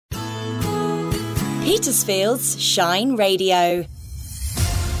Petersfield's Shine Radio.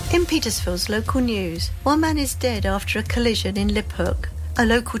 In Petersfield's local news, one man is dead after a collision in Liphook. A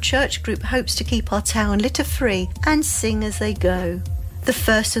local church group hopes to keep our town litter-free and sing as they go. The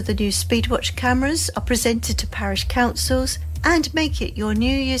first of the new Speedwatch cameras are presented to parish councils, and make it your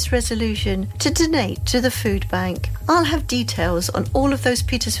New Year's resolution to donate to the food bank. I'll have details on all of those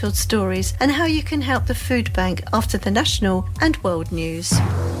Petersfield stories and how you can help the food bank after the national and world news.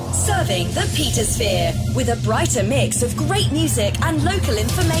 Serving the Petersphere with a brighter mix of great music and local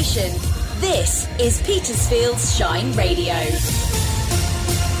information. This is Petersfield's Shine Radio.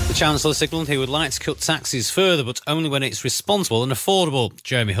 The Chancellor signalled he would like to cut taxes further, but only when it's responsible and affordable.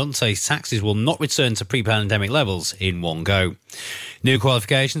 Jeremy Hunt says taxes will not return to pre-pandemic levels in one go. New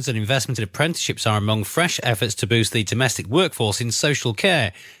qualifications and investment in apprenticeships are among fresh efforts to boost the domestic workforce in social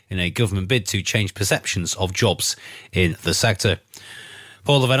care in a government bid to change perceptions of jobs in the sector.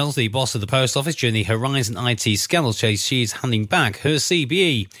 Paula Venables, the boss of the Post Office during the Horizon IT scandal, says she is handing back her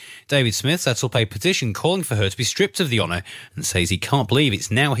CBE. David Smith set up a petition calling for her to be stripped of the honour and says he can't believe it's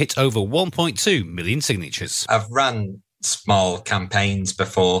now hit over 1.2 million signatures. I've ran small campaigns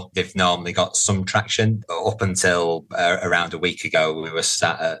before. They've normally got some traction. Up until around a week ago, we were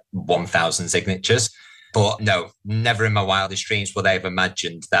sat at 1,000 signatures. But no, never in my wildest dreams would I have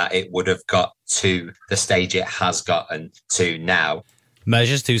imagined that it would have got to the stage it has gotten to now.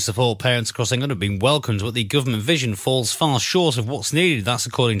 Measures to support parents across England have been welcomed, but the government vision falls far short of what's needed. That's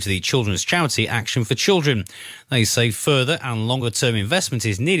according to the children's charity Action for Children. They say further and longer-term investment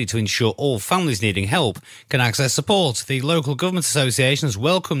is needed to ensure all families needing help can access support. The Local Government Association has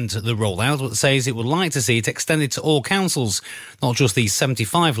welcomed the rollout, but says it would like to see it extended to all councils, not just the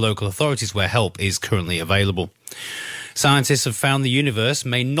 75 local authorities where help is currently available. Scientists have found the universe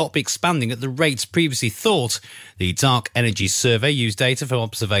may not be expanding at the rates previously thought. The Dark Energy Survey used data from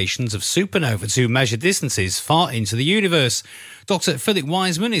observations of supernova to measure distances far into the universe. Dr. Philip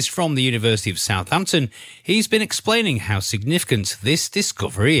Wiseman is from the University of Southampton. He's been explaining how significant this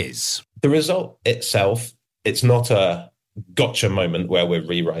discovery is. The result itself, it's not a gotcha moment where we're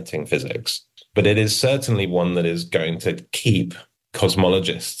rewriting physics, but it is certainly one that is going to keep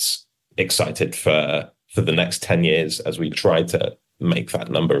cosmologists excited for the next 10 years as we try to make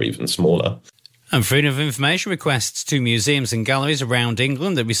that number even smaller. And freedom of information requests to museums and galleries around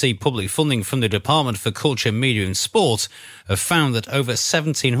England that receive public funding from the Department for Culture, Media and Sport have found that over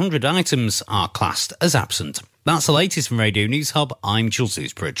 1,700 items are classed as absent. That's the latest from Radio News Hub. I'm Jules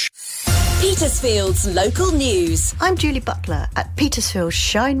Ousbridge. Petersfield's local news. I'm Julie Butler at Petersfield's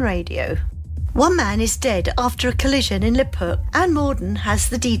Shine Radio. One man is dead after a collision in Liphook. Anne Morden has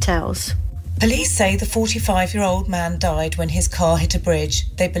the details. Police say the 45-year-old man died when his car hit a bridge.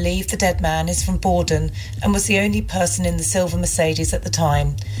 They believe the dead man is from Bordon and was the only person in the silver Mercedes at the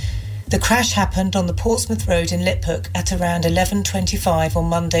time. The crash happened on the Portsmouth Road in Liphook at around 11:25 on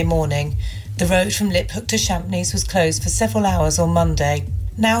Monday morning. The road from Liphook to Champneys was closed for several hours on Monday.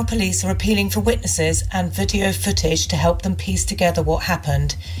 Now police are appealing for witnesses and video footage to help them piece together what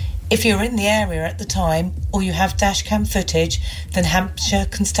happened. If you're in the area at the time or you have dashcam footage, then Hampshire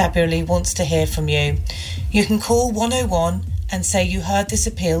Constabulary wants to hear from you. You can call 101 and say you heard this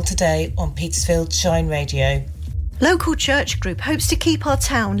appeal today on Petersfield Shine Radio. Local church group hopes to keep our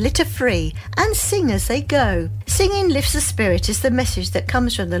town litter-free and sing as they go. Singing lifts the spirit is the message that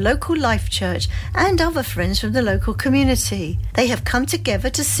comes from the local Life Church and other friends from the local community. They have come together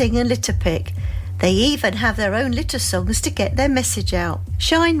to sing and litter pick. They even have their own litter songs to get their message out.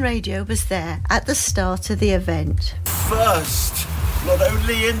 Shine Radio was there at the start of the event. First, not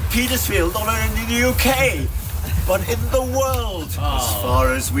only in Petersfield, not only in the UK, but in the world, as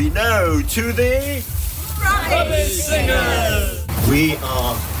far as we know, to the Rubbish Singers. We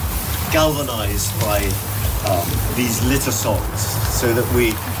are galvanised by these litter songs so that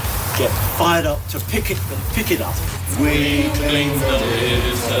we get fired up to pick it up. We clean the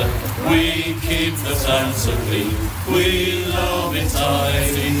litter, we keep the town so clean, we love it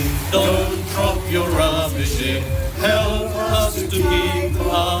tidy, don't drop your rubbish in, help us to keep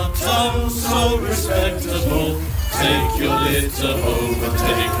our town so respectable, take your litter home and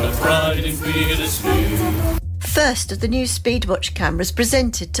take a pride in Petersfield. First of the new Speedwatch cameras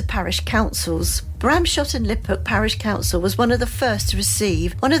presented to parish councils. Bramshott and Liphook Parish Council was one of the first to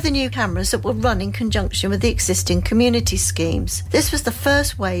receive one of the new cameras that will run in conjunction with the existing community schemes. This was the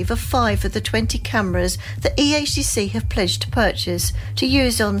first wave of 5 of the 20 cameras that EHCC have pledged to purchase to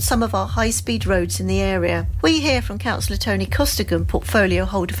use on some of our high-speed roads in the area. We hear from Councillor Tony Costigan, portfolio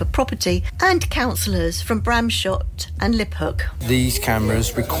holder for property, and councillors from Bramshott and Liphook. These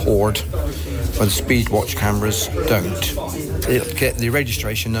cameras record, but the Speedwatch cameras don't. It'll get the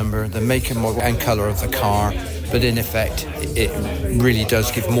registration number, the make and model and colour colour of the car, but in effect it really does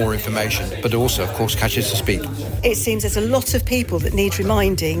give more information, but also, of course, catches the speed. It seems there's a lot of people that need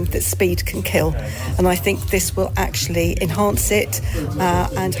reminding that speed can kill, and I think this will actually enhance it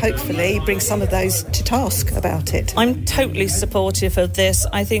and hopefully bring some of those to task about it. I'm totally supportive of this.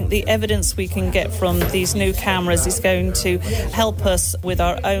 I think the evidence we can get from these new cameras is going to help us with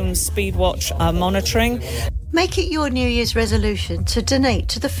our own speed watch monitoring. Make it your New Year's resolution to donate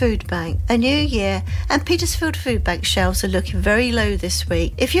to the food bank. A new year and Petersfield Food Bank shelves are looking very low this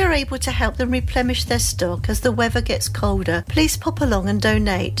week. If you're able to help them replenish their stock as the weather gets colder, please pop along and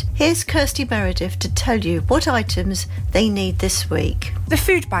donate. Here's Kirsty Meredith to tell you what items they need this week. The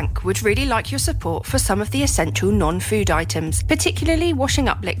food bank would really like your support for some of the essential non-food items, particularly washing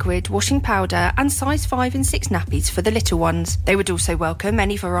up liquid, washing powder and size 5 and 6 nappies for the little ones. They would also welcome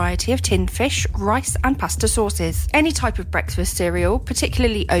any variety of tinned fish, rice and pasta sauces. Any type of breakfast cereal,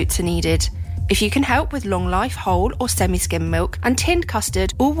 particularly oats, are needed. If you can help with long life, whole or semi-skim milk and tinned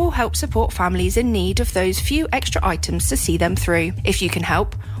custard, all will help support families in need of those few extra items to see them through. If you can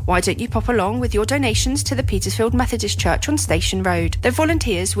help, why don't you pop along with your donations to the Petersfield Methodist Church on Station Road? Their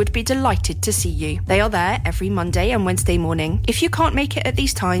volunteers would be delighted to see you. They are there every Monday and Wednesday morning. If you can't make it at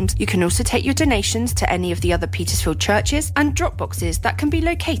these times, you can also take your donations to any of the other Petersfield churches and drop boxes that can be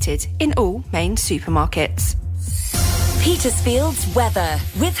located in all main supermarkets. Petersfield's weather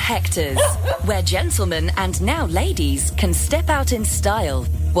with Hector's, where gentlemen and now ladies can step out in style,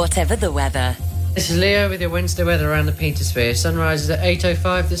 whatever the weather. This is Leo with your Wednesday weather around the Petersphere. Sunrise is at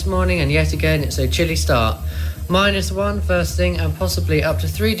 8:05 this morning and yet again it's a chilly start. -1 first thing and possibly up to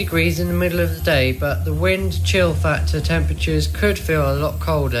 3 degrees in the middle of the day, but the wind chill factor temperatures could feel a lot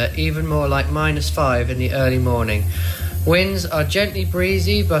colder, even more like -5 in the early morning. Winds are gently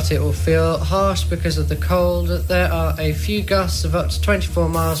breezy, but it will feel harsh because of the cold. There are a few gusts of up to 24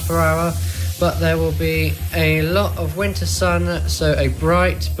 miles per hour, but there will be a lot of winter sun, so a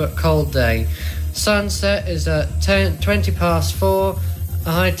bright but cold day. Sunset is at 20 past 4,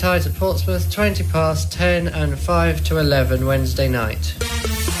 a high tide at Portsmouth 20 past 10 and 5 to 11 Wednesday night.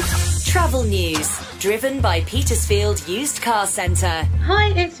 Travel news, driven by Petersfield Used Car Centre.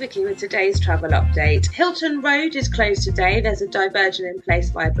 Hi, it's Vicky with today's travel update. Hilton Road is closed today. There's a diversion in place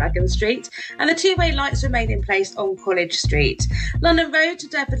via Dragon Street, and the two-way lights remain in place on College Street. London Road to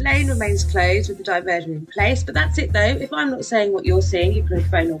Deptford Lane remains closed with the diversion in place, but that's it though. If I'm not saying what you're seeing, you can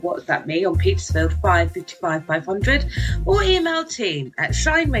phone or WhatsApp me on Petersfield 555 500 or email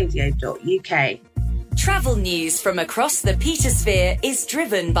team@shineradio.uk. Travel news from across the Petersphere is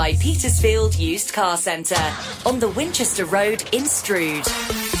driven by Petersfield Used Car Centre on the Winchester Road in Strood.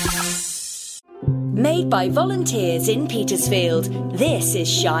 Made by volunteers in Petersfield, this is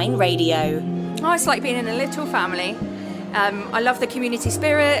Shine Radio. Oh, it's like being in a little family. I love the community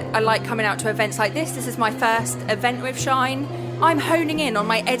spirit. I like coming out to events like this. This is my first event with Shine. I'm honing in on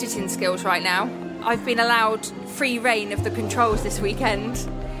my editing skills right now. I've been allowed free reign of the controls this weekend.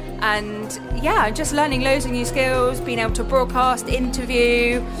 And yeah, I'm just learning loads of new skills, being able to broadcast,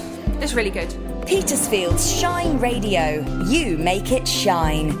 interview. It's really good. Petersfield's Shine Radio. You make it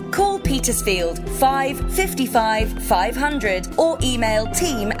shine. Call Petersfield 555 500 or email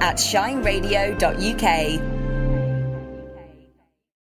team@shineradio.uk.